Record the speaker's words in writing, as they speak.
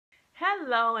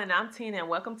Hello, and I'm Tina, and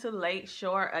welcome to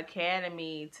Lakeshore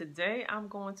Academy. Today, I'm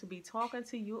going to be talking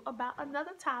to you about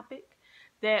another topic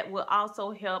that will also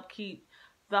help keep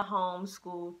the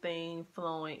homeschool thing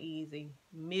flowing easy: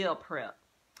 meal prep.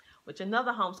 Which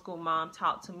another homeschool mom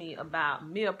talked to me about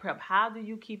meal prep. How do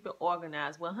you keep it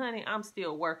organized? Well, honey, I'm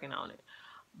still working on it.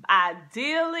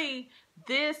 Ideally,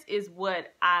 this is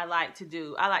what I like to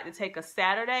do. I like to take a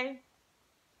Saturday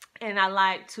and I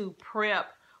like to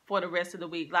prep for the rest of the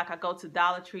week. Like I go to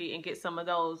Dollar Tree and get some of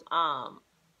those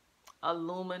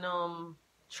aluminum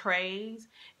trays,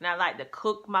 and I like to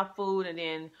cook my food and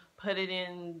then put it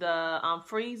in the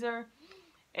freezer.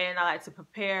 And I like to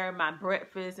prepare my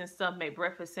breakfast and stuff, make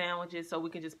breakfast sandwiches so we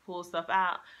can just pull stuff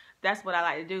out. That's what I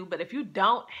like to do. But if you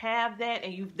don't have that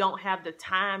and you don't have the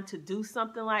time to do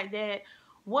something like that,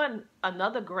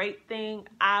 another great thing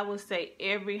I would say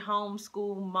every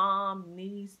homeschool mom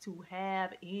needs to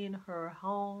have in her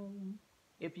home,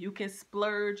 if you can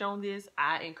splurge on this,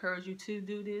 I encourage you to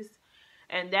do this.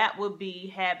 And that would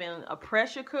be having a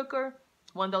pressure cooker,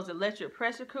 one of those electric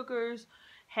pressure cookers,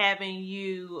 having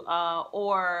you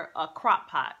or a crock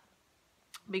pot.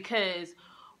 Because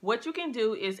what you can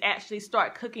do is actually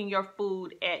start cooking your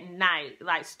food at night.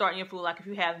 Like starting your food, like if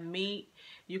you have meat,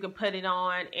 you can put it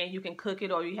on and you can cook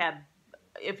it. Or you have,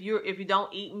 if you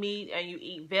don't eat meat and you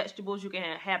eat vegetables, you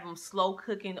can have them slow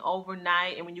cooking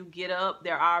overnight, and when you get up,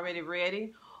 they're already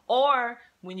ready. Or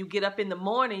when you get up in the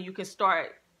morning, you can start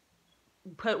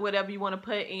put whatever you want to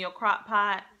put in your crock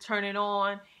pot, turn it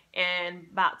on, and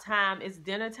about time it's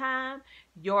dinner time,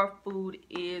 your food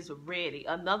is ready.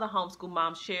 Another homeschool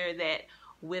mom shared that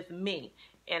with me,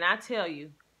 and I tell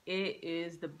you, it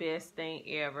is the best thing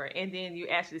ever. And then you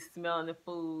actually smelling the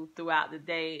food throughout the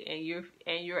day,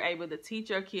 and you're able to teach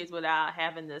your kids without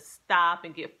having to stop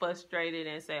and get frustrated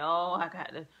and say, oh, I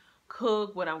got to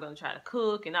cook what I'm going to try to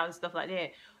cook and all this stuff like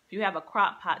that. If you have a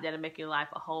crock pot, that'll make your life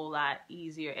a whole lot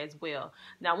easier as well.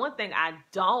 Now, one thing I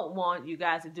don't want you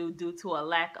guys to do due to a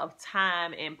lack of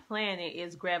time and planning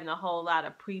is grabbing a whole lot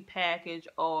of prepackaged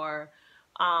or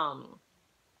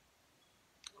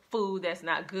food that's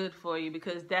not good for you,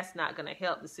 because that's not going to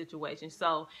help the situation.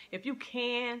 So if you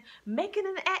can, make it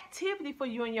an activity for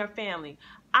you and your family.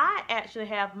 I actually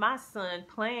have my son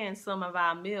plan some of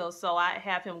our meals. So I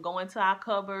have him go into our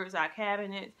cupboards, our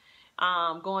cabinets,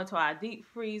 go into our deep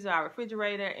freezer, our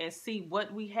refrigerator, and see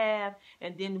what we have.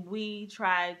 And then we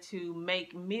try to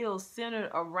make meals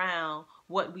centered around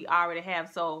what we already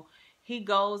have. So he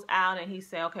goes out and he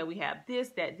say, okay, we have this,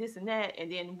 that, this, and that.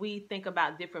 And then we think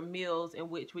about different meals in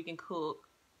which we can cook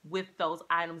with those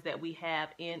items that we have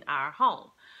in our home.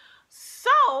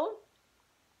 So,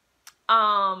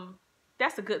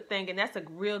 that's a good thing, and that's a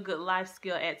real good life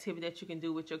skill activity that you can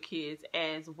do with your kids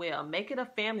as well. Make it a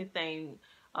family thing,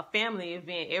 a family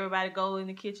event. Everybody go in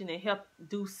the kitchen and help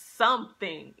do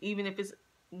something, even if it's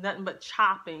nothing but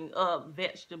chopping up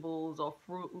vegetables or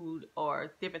fruit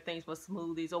or different things for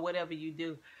smoothies or whatever you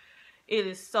do. It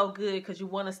is so good because you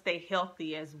want to stay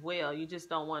healthy as well. You just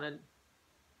don't want to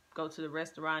go to the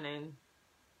restaurant and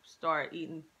start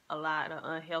eating a lot of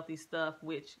unhealthy stuff,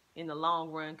 which in the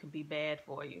long run could be bad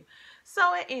for you.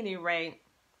 So at any rate,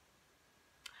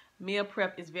 meal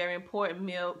prep is very important.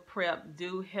 Meal prep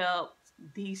do help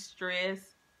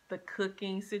de-stress the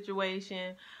cooking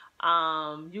situation.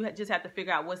 You just have to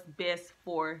figure out what's best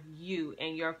for you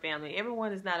and your family.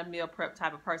 Everyone is not a meal prep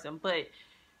type of person, but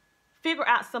figure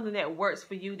out something that works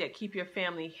for you, that keep your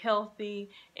family healthy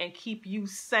and keep you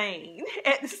sane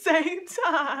at the same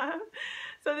time.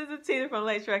 So this is Tina from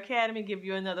Lakeshore Academy. Give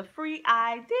you another free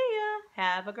idea.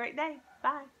 Have a great day.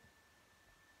 Bye.